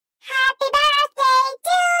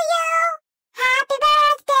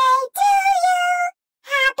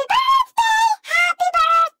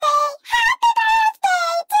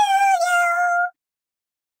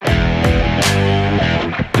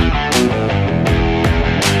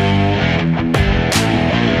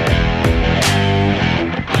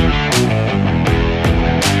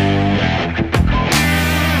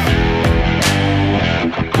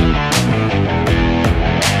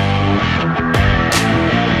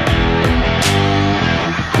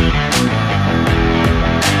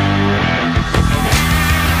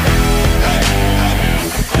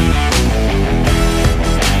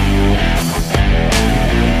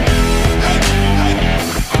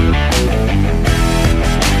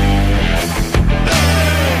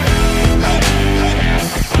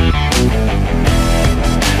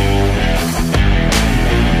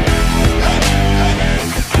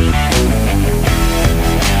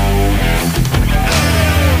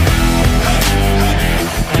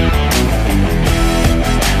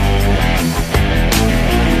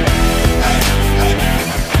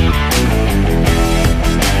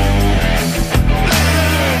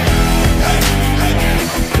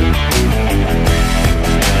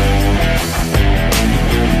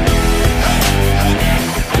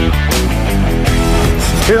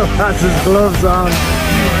still has his gloves on.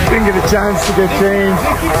 Didn't get a chance to get changed.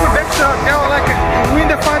 They keep me back to go like win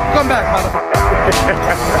the fight, come back, motherfucker.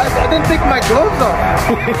 I didn't take my gloves off.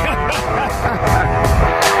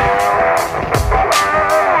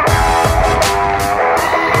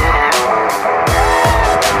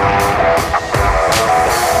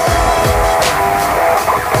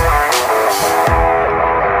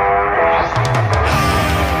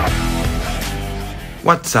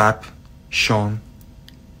 What's up, Sean,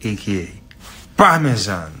 aka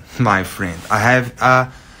Parmesan, my friend. I have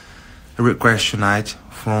a request tonight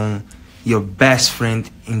from your best friend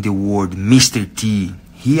in the world, Mr. T.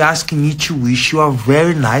 He asked me to wish you a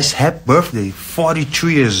very nice happy birthday. 42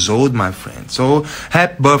 years old, my friend. So,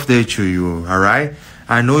 happy birthday to you, alright?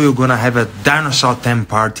 I know you're gonna have a dinosaur time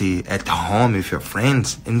party at home with your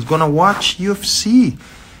friends and you're gonna watch UFC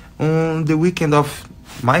on the weekend of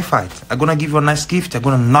my fight. I'm gonna give you a nice gift. I'm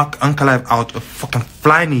gonna knock Ankalaev out a fucking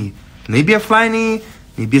flying knee. Maybe a flying knee,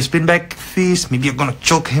 maybe a spin back fist, maybe I'm gonna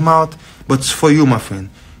choke him out. But it's for you, my friend.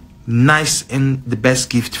 Nice and the best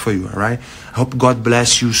gift for you, alright? I hope God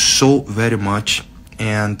bless you so very much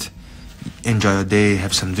and enjoy your day,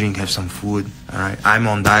 have some drink, have some food, alright? I'm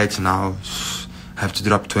on diet now. I have to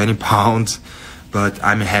drop 20 pounds, but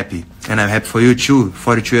I'm happy. And I'm happy for you too.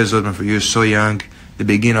 42 years old, my friend. You're so young. The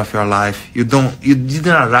beginning of your life, you didn't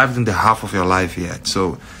arrive in the half of your life yet,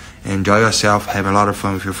 so enjoy yourself, have a lot of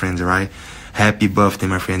fun with your friends, alright? Happy birthday,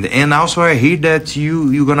 my friend. And also I hear that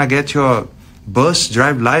you're gonna get your bus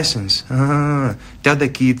drive license. Tell the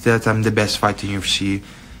kids that I'm the best fighter in UFC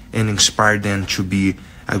and inspire them to be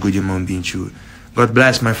a good human being too. God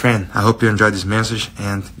bless, my friend. I hope you enjoyed this message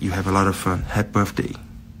and you have a lot of fun. Happy birthday.